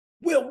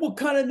Will, what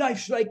kind of knife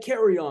should I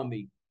carry on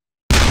me?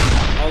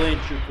 I'll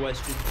answer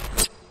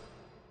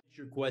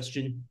your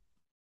question.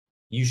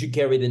 You should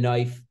carry the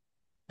knife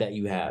that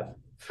you have.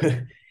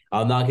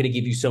 I'm not going to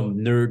give you some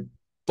nerd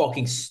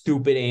fucking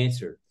stupid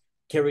answer.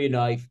 Carry a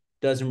knife,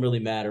 doesn't really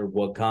matter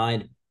what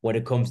kind. When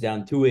it comes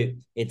down to it,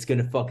 it's going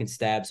to fucking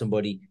stab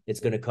somebody, it's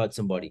going to cut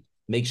somebody.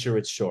 Make sure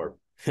it's sharp.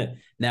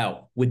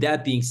 Now, with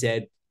that being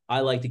said, I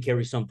like to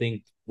carry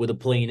something with a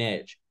plain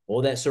edge.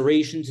 All that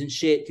serrations and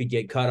shit could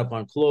get caught up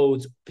on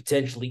clothes,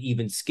 potentially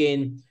even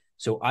skin.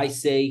 So I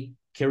say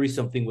carry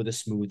something with a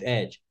smooth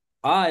edge.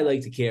 I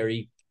like to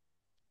carry,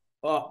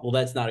 oh, well,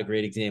 that's not a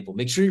great example.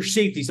 Make sure your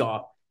safety's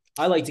off.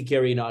 I like to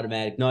carry an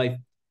automatic knife.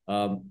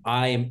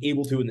 I am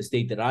able to in the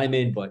state that I'm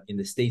in, but in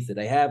the states that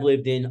I have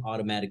lived in,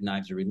 automatic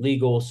knives are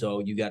illegal. So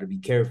you got to be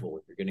careful.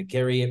 If you're going to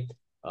carry it,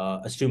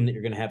 assume that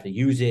you're going to have to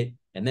use it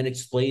and then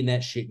explain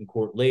that shit in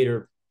court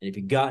later. And if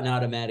you got an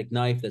automatic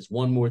knife, that's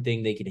one more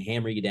thing they can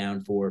hammer you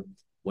down for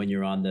when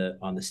you're on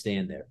the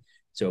stand there.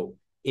 So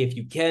if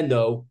you can,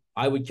 though,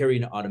 I would carry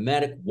an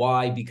automatic.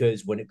 Why?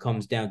 Because when it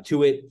comes down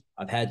to it,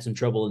 I've had some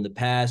trouble in the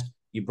past.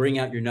 You bring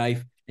out your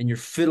knife and you're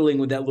fiddling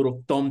with that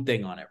little thumb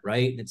thing on it,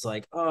 right? And it's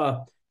like,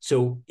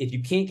 so if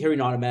you can't carry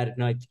an automatic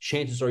knife,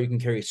 chances are you can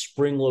carry a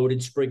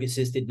spring-loaded,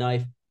 spring-assisted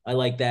knife. I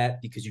like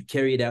that because you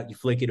carry it out, you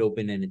flick it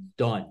open, and it's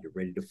done. You're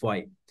ready to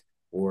fight.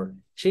 Or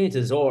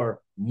chances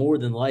are, more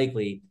than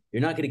likely,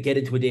 you're not going to get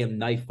into a damn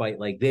knife fight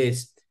like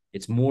this.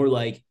 It's more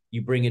like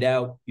you bring it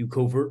out, you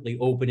covertly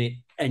open it,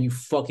 and you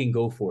fucking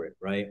go for it,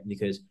 right?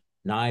 Because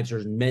knives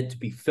are meant to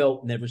be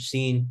felt, never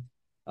seen.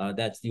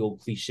 That's the old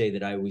cliche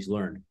that I always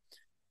learned.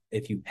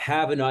 If you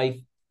have a knife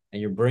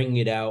and you're bringing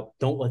it out,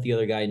 don't let the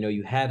other guy know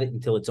you have it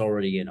until it's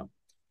already in him.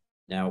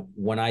 Now,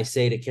 when I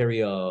say to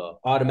carry a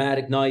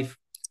automatic knife,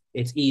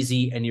 it's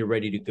easy and you're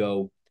ready to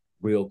go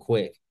real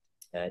quick.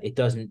 It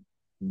doesn't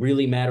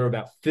really matter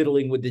about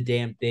fiddling with the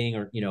damn thing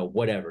or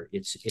whatever.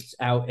 It's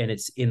out and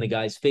it's in the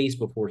guy's face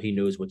before he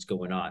knows what's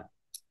going on.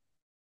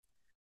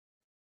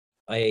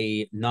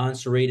 A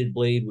non-serrated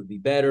blade would be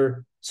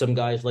better. Some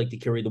guys like to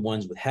carry the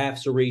ones with half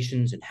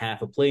serrations and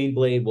half a plain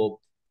blade. Well,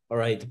 all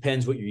right, it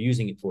depends what you're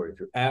using it for. If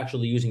you're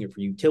actually using it for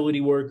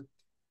utility work,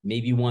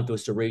 maybe you want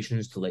those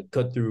serrations to like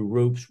cut through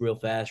ropes real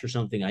fast or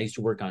something. I used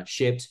to work on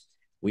ships.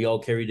 We all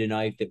carried a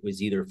knife that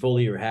was either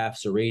fully or half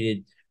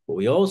serrated, but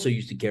we also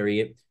used to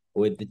carry it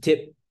with the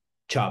tip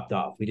chopped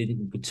off. We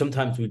didn't,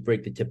 sometimes we'd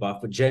break the tip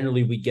off, but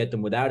generally we'd get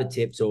them without a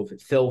tip. So if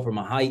it fell from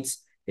a height,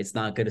 it's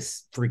not going to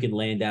freaking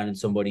land down in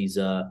somebody's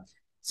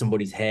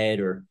head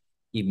or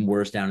even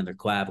worse down in their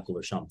clavicle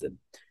or something.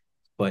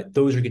 But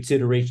those are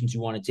considerations you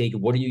want to take.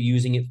 What are you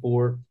using it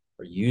for?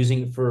 Are you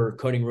using it for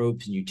cutting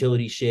ropes and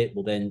utility shit?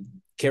 Well, then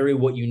carry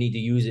what you need to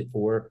use it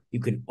for.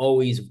 You can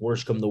always, if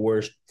worst come to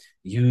worst,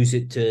 use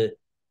it to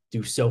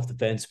do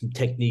self-defense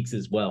techniques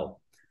as well.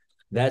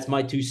 That's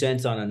my 2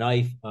 cents on a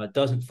knife. It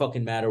doesn't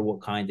fucking matter what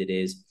kind it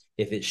is.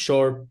 If it's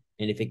sharp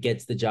and if it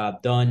gets the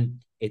job done,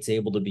 it's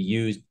able to be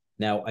used.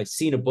 Now, I've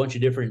seen a bunch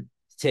of different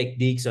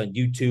techniques on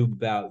YouTube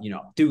about,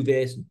 do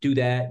this, do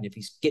that. And if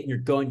he's getting your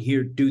gun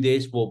here, do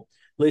this. Well,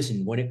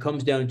 listen, when it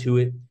comes down to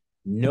it,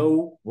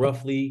 know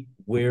roughly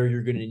where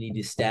you're going to need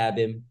to stab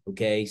him.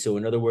 Okay. So,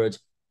 in other words,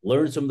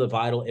 learn some of the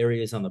vital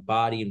areas on the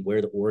body and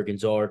where the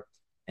organs are.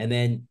 And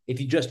then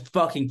if you just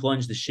fucking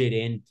plunge the shit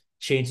in,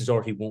 chances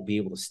are he won't be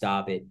able to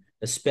stop it,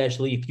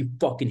 especially if you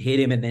fucking hit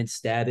him and then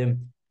stab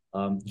him.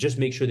 Just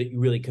make sure that you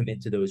really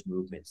commit to those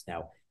movements.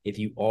 Now, if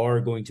you are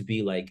going to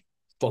be like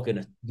fucking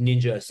a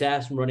ninja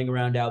assassin running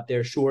around out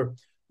there, sure,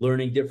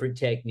 learning different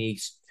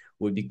techniques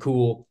would be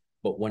cool.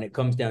 But when it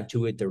comes down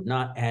to it, they're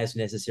not as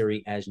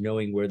necessary as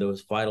knowing where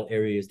those vital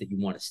areas that you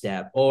want to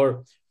stab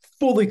are,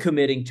 fully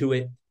committing to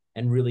it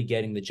and really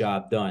getting the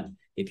job done.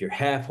 If you're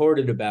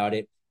half-hearted about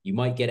it, you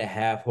might get a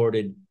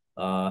half-hearted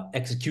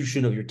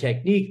execution of your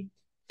technique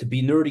to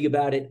be nerdy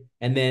about it,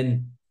 and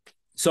then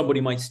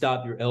somebody might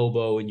stop your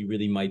elbow and you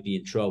really might be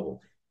in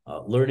trouble.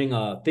 Learning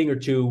a thing or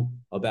two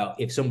about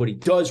if somebody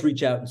does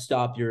reach out and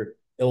stop your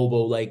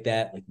elbow like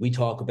that, like we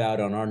talk about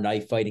on our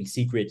knife fighting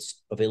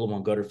secrets, available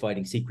on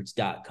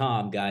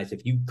gutterfightingsecrets.com, guys.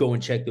 If you go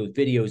and check those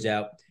videos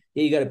out,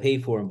 yeah, you got to pay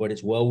for them, but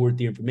it's well worth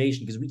the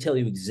information because we tell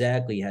you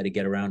exactly how to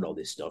get around all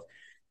this stuff.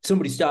 If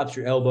somebody stops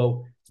your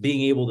elbow,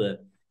 being able to,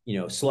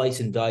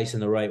 slice and dice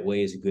in the right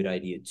way is a good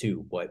idea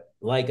too. But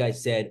like I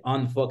said,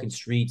 on the fucking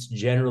streets,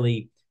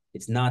 generally,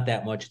 it's not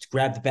that much. It's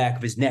grab the back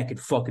of his neck and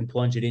fucking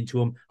plunge it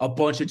into him a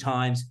bunch of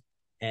times.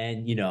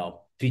 And,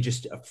 be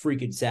just a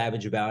freaking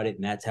savage about it.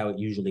 And that's how it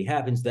usually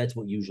happens. That's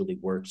what usually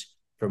works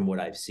from what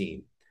I've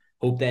seen.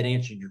 Hope that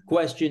answered your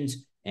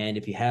questions. And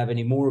if you have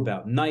any more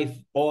about knife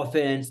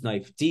offense,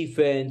 knife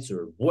defense,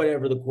 or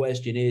whatever the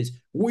question is,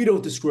 we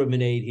don't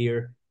discriminate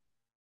here.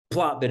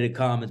 Plop it in the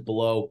comments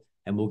below,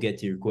 and we'll get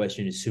to your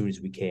question as soon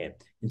as we can.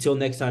 Until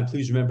next time,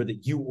 please remember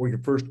that you are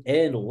your first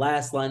and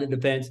last line of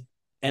defense,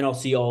 and I'll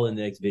see you all in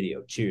the next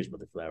video. Cheers,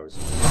 mother flowers.